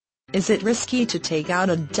Is it risky to take out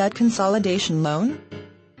a debt consolidation loan?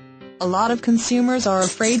 A lot of consumers are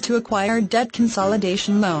afraid to acquire debt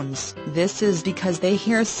consolidation loans. This is because they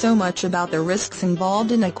hear so much about the risks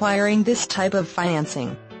involved in acquiring this type of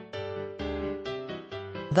financing.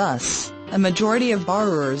 Thus, a majority of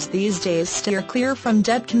borrowers these days steer clear from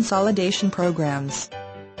debt consolidation programs.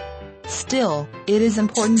 Still, it is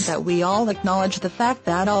important that we all acknowledge the fact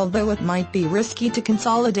that although it might be risky to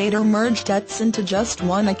consolidate or merge debts into just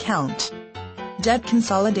one account, debt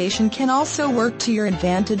consolidation can also work to your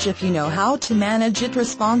advantage if you know how to manage it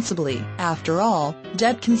responsibly. After all,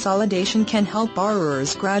 debt consolidation can help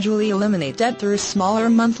borrowers gradually eliminate debt through smaller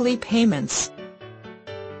monthly payments.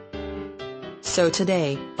 So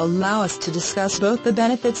today, allow us to discuss both the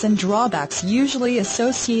benefits and drawbacks usually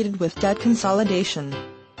associated with debt consolidation.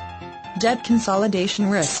 Debt consolidation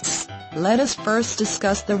risks. Let us first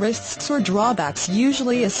discuss the risks or drawbacks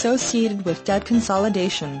usually associated with debt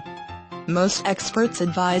consolidation. Most experts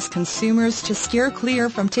advise consumers to steer clear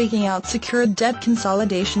from taking out secured debt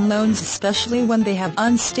consolidation loans, especially when they have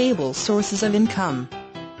unstable sources of income.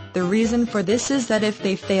 The reason for this is that if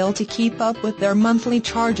they fail to keep up with their monthly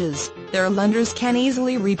charges, their lenders can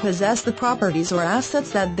easily repossess the properties or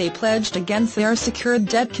assets that they pledged against their secured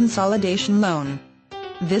debt consolidation loan.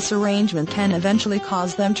 This arrangement can eventually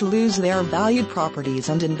cause them to lose their valued properties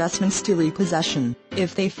and investments to repossession,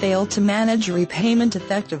 if they fail to manage repayment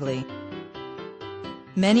effectively.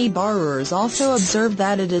 Many borrowers also observe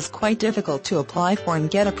that it is quite difficult to apply for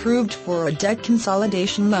and get approved for a debt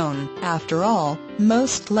consolidation loan. After all,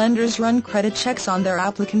 most lenders run credit checks on their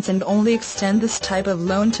applicants and only extend this type of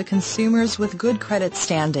loan to consumers with good credit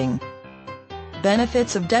standing.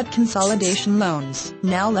 Benefits of debt consolidation loans.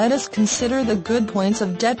 Now let us consider the good points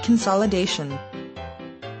of debt consolidation.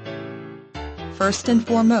 First and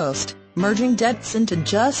foremost, merging debts into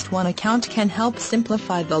just one account can help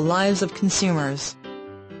simplify the lives of consumers.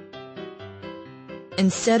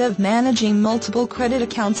 Instead of managing multiple credit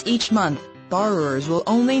accounts each month, borrowers will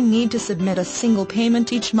only need to submit a single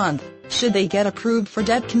payment each month, should they get approved for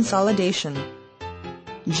debt consolidation.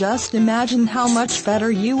 Just imagine how much better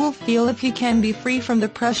you will feel if you can be free from the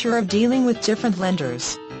pressure of dealing with different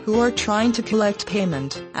lenders who are trying to collect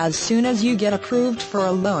payment. As soon as you get approved for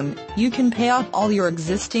a loan, you can pay off all your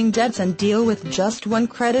existing debts and deal with just one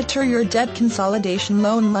creditor, your debt consolidation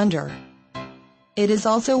loan lender. It is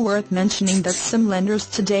also worth mentioning that some lenders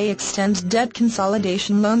today extend debt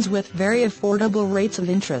consolidation loans with very affordable rates of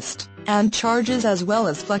interest and charges, as well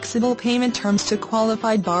as flexible payment terms to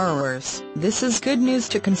qualified borrowers. This is good news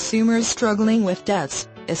to consumers struggling with debts,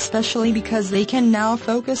 especially because they can now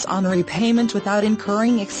focus on repayment without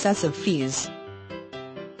incurring excessive fees.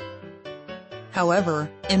 However,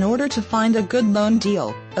 in order to find a good loan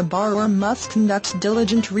deal, a borrower must conduct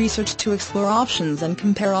diligent research to explore options and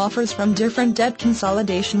compare offers from different debt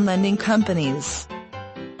consolidation lending companies.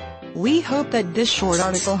 We hope that this short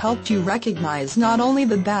article helped you recognize not only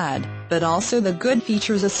the bad, but also the good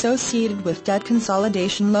features associated with debt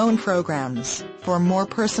consolidation loan programs. For more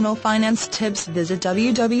personal finance tips, visit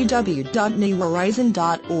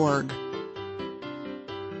www.newhorizon.org.